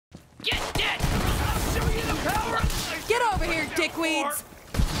dickweeds!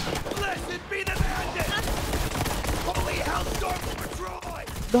 Blessed be the bandit! Holy Hellstorm Patrol!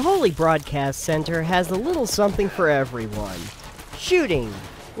 The Holy Broadcast Center has a little something for everyone. Shooting,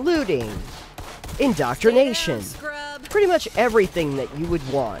 looting, indoctrination, pretty much everything that you would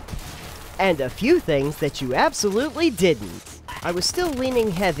want. And a few things that you absolutely didn't. I was still leaning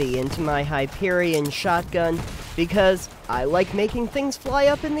heavy into my Hyperion shotgun because I like making things fly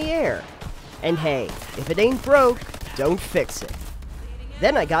up in the air. And hey, if it ain't broke, don't fix it.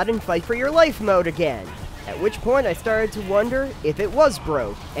 Then I got in Fight for Your Life mode again, at which point I started to wonder if it was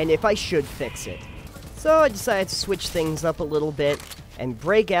broke and if I should fix it. So I decided to switch things up a little bit and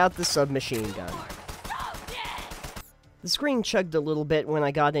break out the submachine gun. The screen chugged a little bit when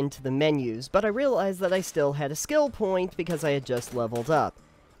I got into the menus, but I realized that I still had a skill point because I had just leveled up.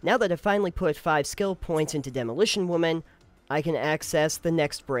 Now that I've finally put 5 skill points into Demolition Woman, I can access the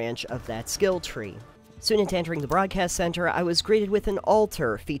next branch of that skill tree. Soon into entering the broadcast center, I was greeted with an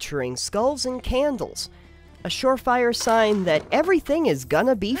altar featuring skulls and candles. A surefire sign that everything is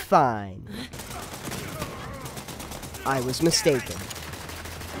gonna be fine. I was mistaken.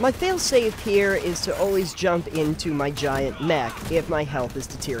 My failsafe here is to always jump into my giant mech if my health is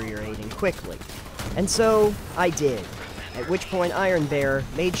deteriorating quickly. And so, I did, at which point Iron Bear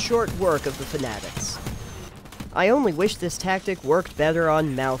made short work of the fanatics. I only wish this tactic worked better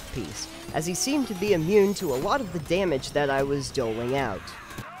on Mouthpiece, as he seemed to be immune to a lot of the damage that I was doling out.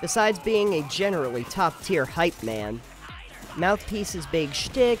 Besides being a generally top-tier hype man, Mouthpiece's big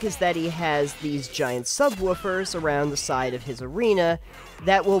shtick is that he has these giant subwoofers around the side of his arena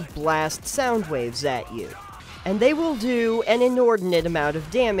that will blast sound waves at you. And they will do an inordinate amount of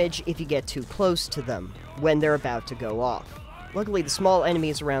damage if you get too close to them, when they're about to go off. Luckily, the small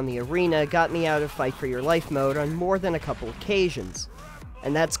enemies around the arena got me out of Fight for Your Life mode on more than a couple occasions.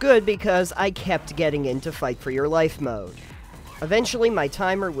 And that's good because I kept getting into Fight for Your Life mode. Eventually, my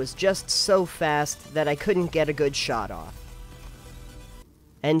timer was just so fast that I couldn't get a good shot off.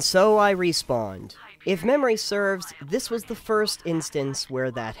 And so I respawned. If memory serves, this was the first instance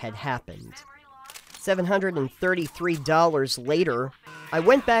where that had happened. $733 later, I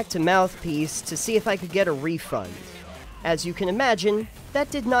went back to Mouthpiece to see if I could get a refund. As you can imagine,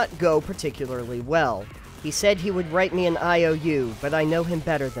 that did not go particularly well. He said he would write me an IOU, but I know him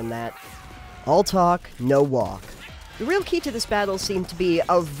better than that. All talk, no walk. The real key to this battle seemed to be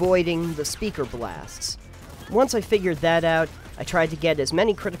avoiding the speaker blasts. Once I figured that out, I tried to get as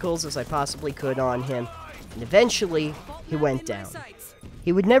many criticals as I possibly could on him, and eventually, he went down.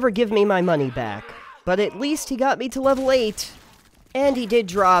 He would never give me my money back, but at least he got me to level 8. And he did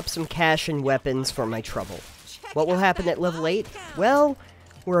drop some cash and weapons for my trouble. What will happen at level 8? Well,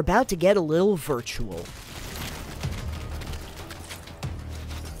 we're about to get a little virtual.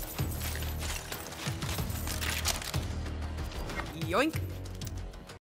 Yoink!